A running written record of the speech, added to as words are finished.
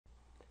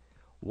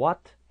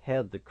What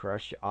had the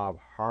crash of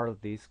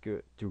hard disk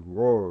drive?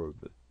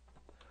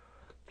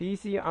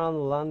 PC and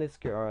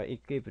SanDisk are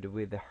equipped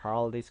with a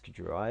hard disk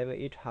drive.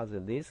 It has a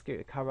disk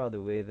covered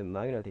with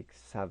magnetic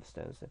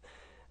substance.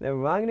 The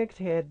magnet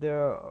head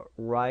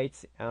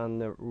writes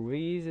and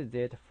reads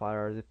data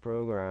files,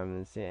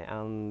 programs,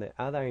 and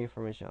other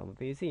information on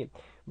the PC.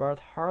 But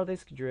hard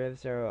disk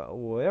drives are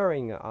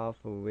wearing off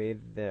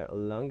with the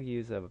long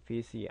use of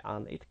PC,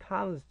 and it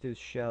comes to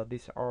show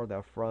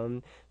disorder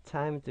from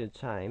time to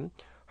time.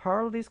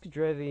 Hard disk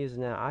drive is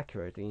an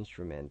accurate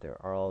instrument.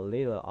 A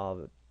little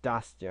of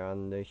dust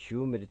and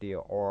humidity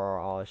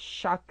or a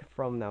shock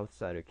from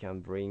outside can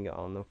bring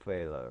on a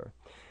failure.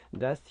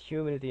 Dust,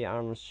 humidity,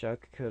 and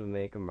shock could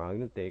make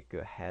magnetic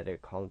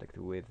head contact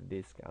with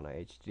disk and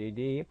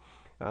HDD,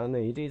 and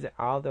it is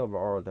out of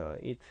order.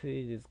 It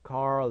is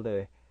called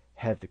a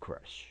head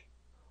crash.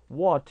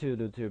 What to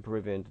do to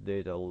prevent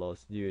data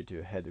loss due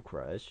to head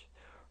crash?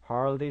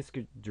 Hard disk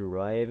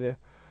drive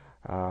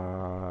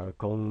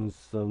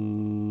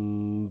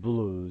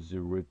consumables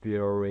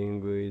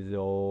repairing is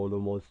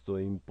almost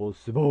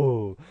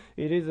impossible.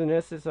 It is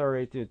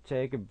necessary to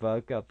take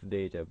backup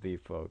data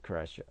before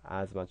crash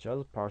as much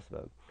as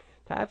possible.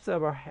 Types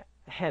of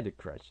head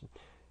crash: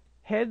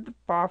 head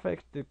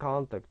perfect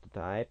contact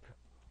type,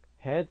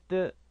 head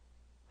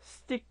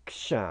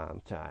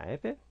stiction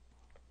type,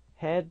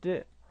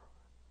 head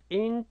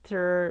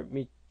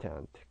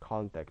intermittent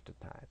contact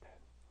type.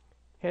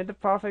 Head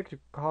perfect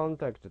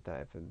contact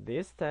type.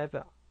 This type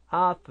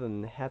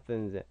often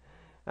happens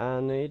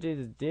and it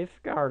is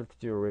difficult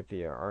to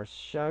repair. A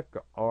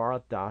shock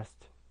or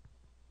dust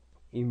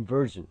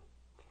inversion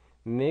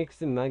makes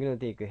the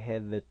magnetic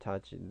head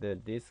touch the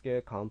disk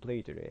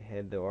completely.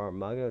 Head or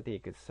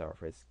magnetic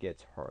surface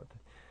gets hurt.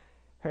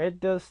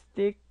 Head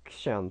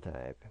stiction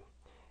type.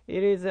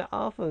 It is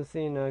often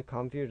seen on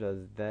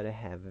computers that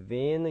have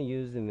been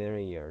used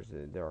many years.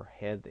 Their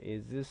head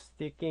is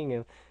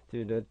sticking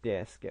to the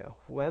desk.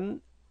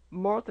 When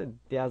motor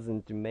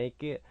doesn't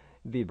make a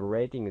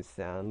vibrating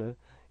sound,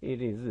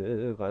 it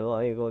is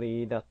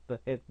likely that the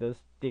head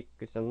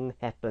stiction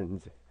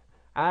happens.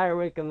 I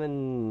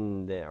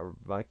recommend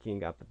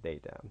backing up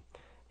data.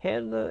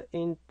 Head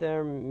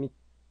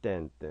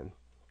intermittent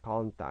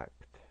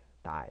contact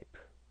type.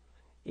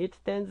 It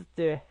tends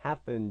to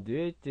happen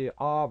due to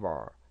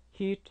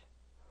overheat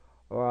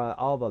or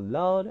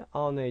overload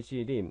on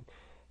HDD.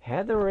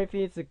 Head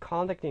repeats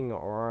contacting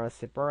or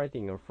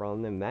separating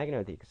from the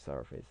magnetic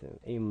surface.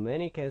 In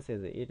many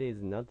cases, it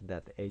is not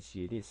that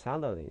HDD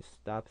suddenly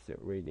stops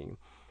reading.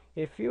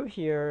 If you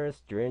hear a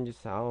strange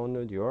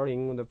sound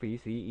during the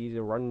PC is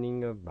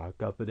running a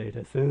backup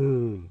data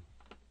soon.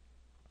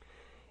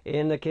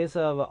 In the case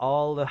of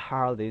all the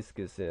hard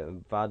disks,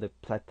 bad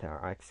platter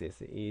axis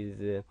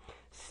is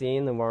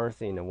seen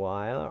once in a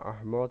while.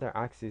 Motor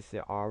axis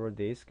of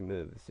disk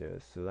moves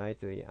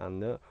slightly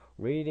and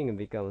reading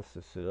becomes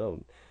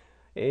slow.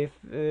 If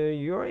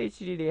your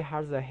HDD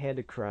has a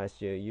head crash,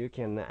 you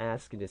can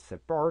ask the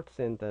support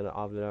center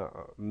of the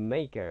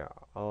maker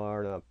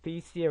or a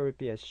PC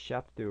repair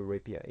shop to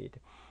repair it.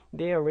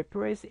 They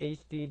replace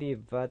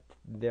HDD, but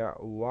their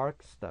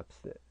work stops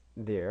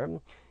there.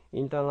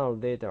 Internal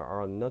data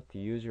are not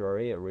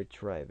usually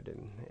retrieved.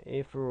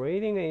 If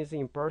reading is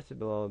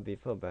impossible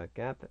before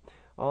backup,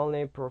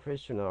 only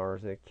professionals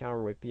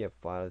can repair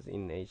files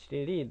in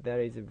HDD that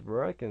is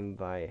broken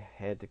by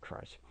head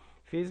crash.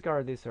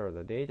 Physical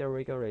disorder data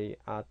recovery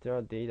at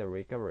a data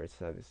recovery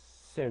service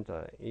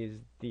center is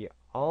the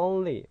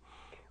only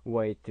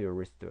way to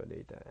restore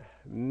data.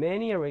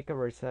 Many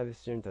recovery service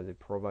centers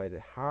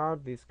provide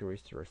hard disk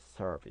restore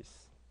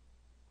service.